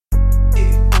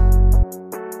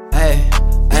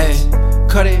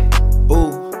Cut it,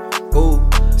 ooh, ooh,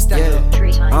 yeah.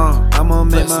 TreeTime. I'ma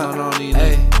make my,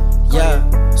 hey, yeah.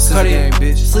 Cut it,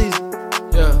 bitch. Slezzy,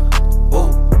 yeah.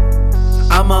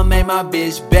 Ooh. I'ma make my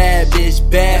bitch bad,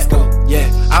 ooh, yeah.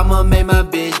 I'ma make my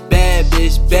bitch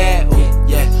bad,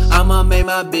 ooh, yeah. I'ma make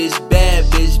my bitch bad,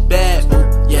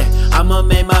 ooh, yeah. I'ma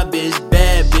make my bitch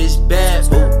bad,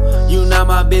 ooh. You not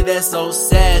my bitch, that's so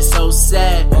sad,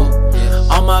 ooh, yeah.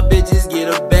 All my bitches get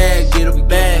a bag,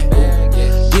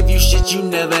 give you shit you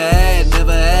never had,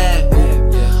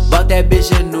 Bought that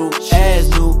bitch a new ass,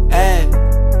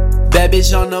 Bad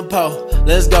bitch on the pole,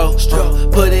 let's go.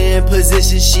 Put her in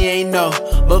position, she ain't know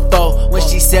before. When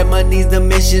she said money's the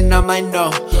mission, I'm like no,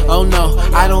 oh no.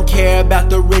 I don't care about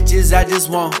the riches, I just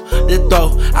want the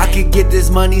throw. I could get this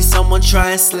money, someone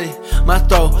try and slit my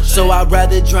throat. So I'd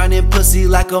rather drown in pussy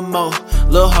like a mo,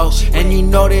 lil' hoe. And you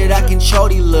know that I control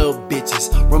these little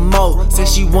bitches remote.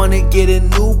 Since she wanna get a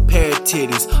new pair of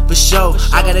titties, for sure.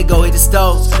 I gotta go hit the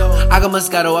stove, I got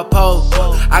Moscato, I pour.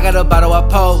 I got a bottle, I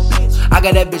pour. I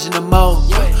got that bitch in the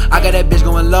mode, I got that bitch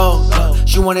going low.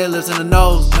 She want her lips in the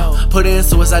nose, put her in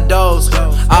suicide dose.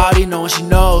 I already know what she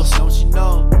knows.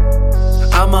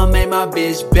 I'ma make my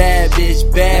bitch bad,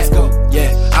 ooh,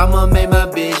 yeah. I'ma make my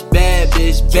bitch bad,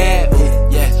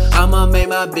 ooh, yeah. I'ma make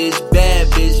my bitch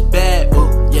bad,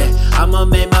 ooh, yeah. I'ma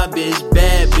make my bitch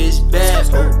bad,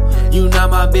 ooh. You not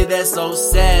my bitch, that's so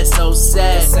sad,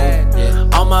 yeah.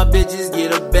 All my bitches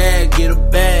get a bag,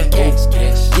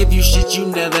 cash. Give you shit you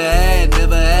never had,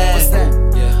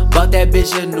 Yeah. Bought that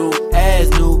bitch a new ass,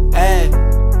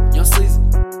 Young Slezzy,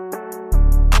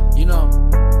 you know,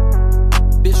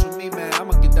 bitch with me, man,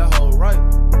 I'ma get that hoe right.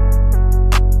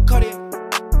 Cut it,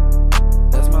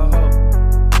 that's my hoe,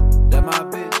 that my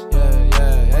bitch,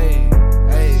 yeah, hey.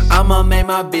 I'ma make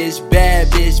my bitch bad,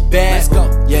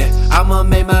 ooh, yeah. I'ma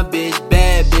make my bitch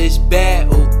bad,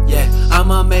 ooh, yeah.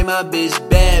 I'ma make my bitch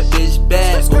bad,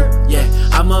 ooh, yeah.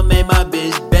 I'ma make my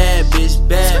bitch bad,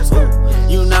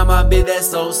 ooh. You not my bitch, that's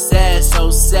so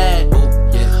sad, ooh,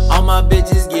 yeah. All my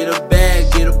bitches get a